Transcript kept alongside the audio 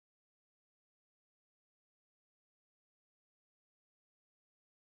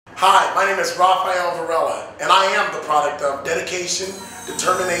Hi, my name is Raphael Verela, and I am the product of dedication,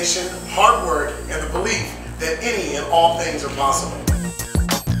 determination, hard work, and the belief that any and all things are possible.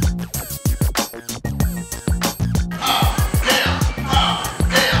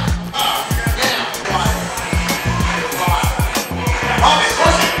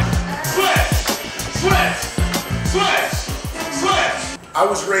 I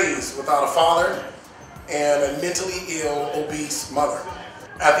was raised without a father and a mentally ill, obese mother.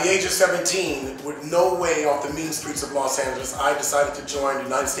 At the age of 17, with no way off the mean streets of Los Angeles, I decided to join the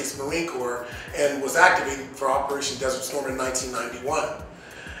United States Marine Corps and was activated for Operation Desert Storm in 1991.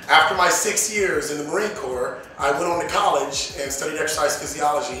 After my 6 years in the Marine Corps, I went on to college and studied exercise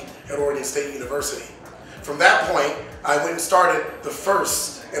physiology at Oregon State University. From that point, I went and started the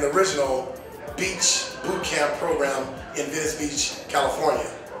first and original beach boot camp program in Venice Beach, California.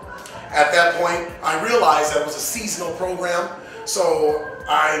 At that point, I realized that it was a seasonal program, so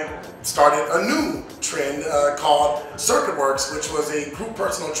I started a new trend called Circuit Works, which was a group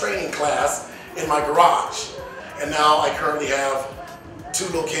personal training class in my garage. And now I currently have 2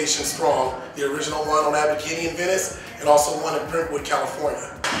 locations strong, the original one on Abercrombie in Venice, and also one in Brentwood, California.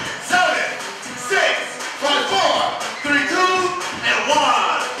 7, 6, 5, 4, 3, 2, and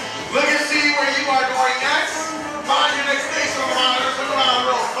 1. Look and see where you are going next. Find your next station on the monitors. Look around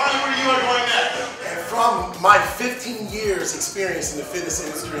the room. Find where you are going next. And from my 15 years experience in the fitness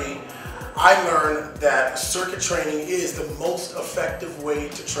industry, I learned that circuit training is the most effective way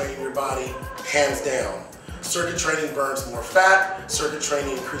to train your body, hands down. Circuit training burns more fat, circuit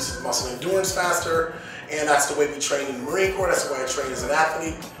training increases muscle endurance faster, and that's the way we train in the Marine Corps. That's the way I train as an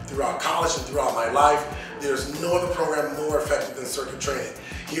athlete throughout college and throughout my life. There's no other program more effective than circuit training.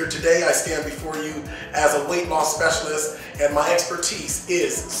 Here today, I stand before you as a weight loss specialist, and my expertise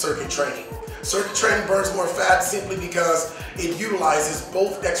is circuit training. Circuit training burns more fat simply because it utilizes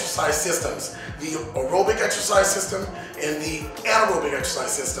both exercise systems, the aerobic exercise system and the anaerobic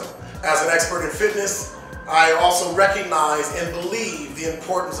exercise system. As an expert in fitness, I also recognize and believe the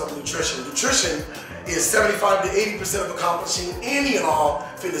importance of nutrition. Nutrition is 75 to 80% of accomplishing any and all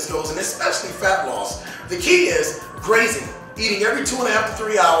fitness goals, and especially fat loss. The key is grazing, eating every 2.5 to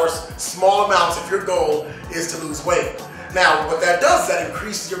 3 hours, small amounts if your goal is to lose weight. Now, what that does is that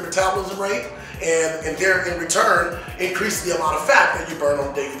increases your metabolism rate, and there in return increases the amount of fat that you burn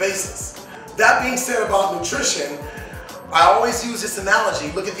on a daily basis. That being said about nutrition, I always use this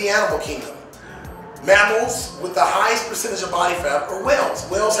analogy. Look at the animal kingdom. Mammals with the highest percentage of body fat are whales.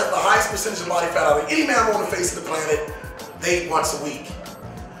 Whales have the highest percentage of body fat out of any mammal on the face of the planet. They eat once a week.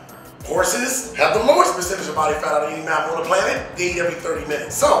 Horses have the lowest percentage of body fat out of any mammal on the planet. They eat every 30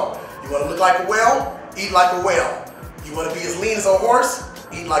 minutes. So, you want to look like a whale? Eat like a whale. You want to be as lean as a horse?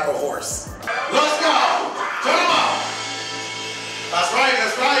 Eat like a horse. Let's go. Turn them up. That's right.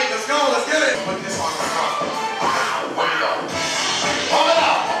 That's right. Let's go. Let's get it. Put this on the front. Here we go. Hold it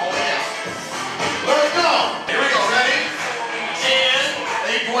up. Hold it down. Let's go. Here we go. Ready? And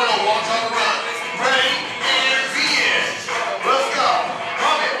a bueno. Walk on the run. Ready? And the end. Let's go.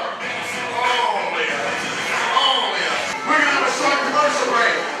 Come it. Oh, yeah. Oh, yeah. We're going to have a short commercial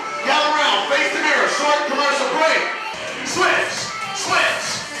break. Gather around. Face the mirror. Short commercial break. Switch. Switch.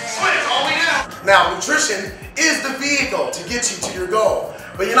 Switch. All the way down. Now, nutrition is the vehicle to get you to your goal,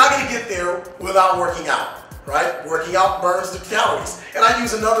 but you're not going to get there without working out, right? Working out burns the calories. And I'll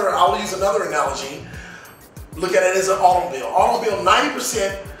use another analogy. Look at it as an automobile. Automobile,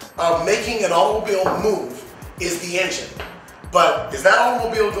 90% of making an automobile move is the engine. But is that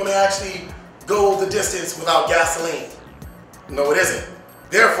automobile going to actually go the distance without gasoline? No, it isn't.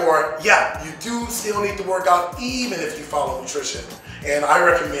 Therefore, yeah, you do still need to work out even if you follow nutrition. And I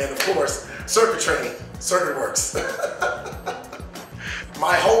recommend, of course, circuit training. Circuit Works.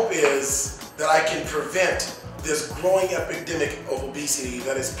 My hope is that I can prevent this growing epidemic of obesity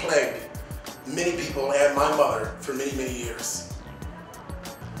that has plagued many people and my mother for many, many years.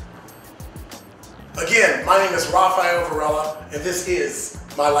 Again, my name is Raphael Verela, and this is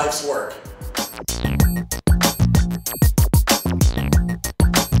my life's work.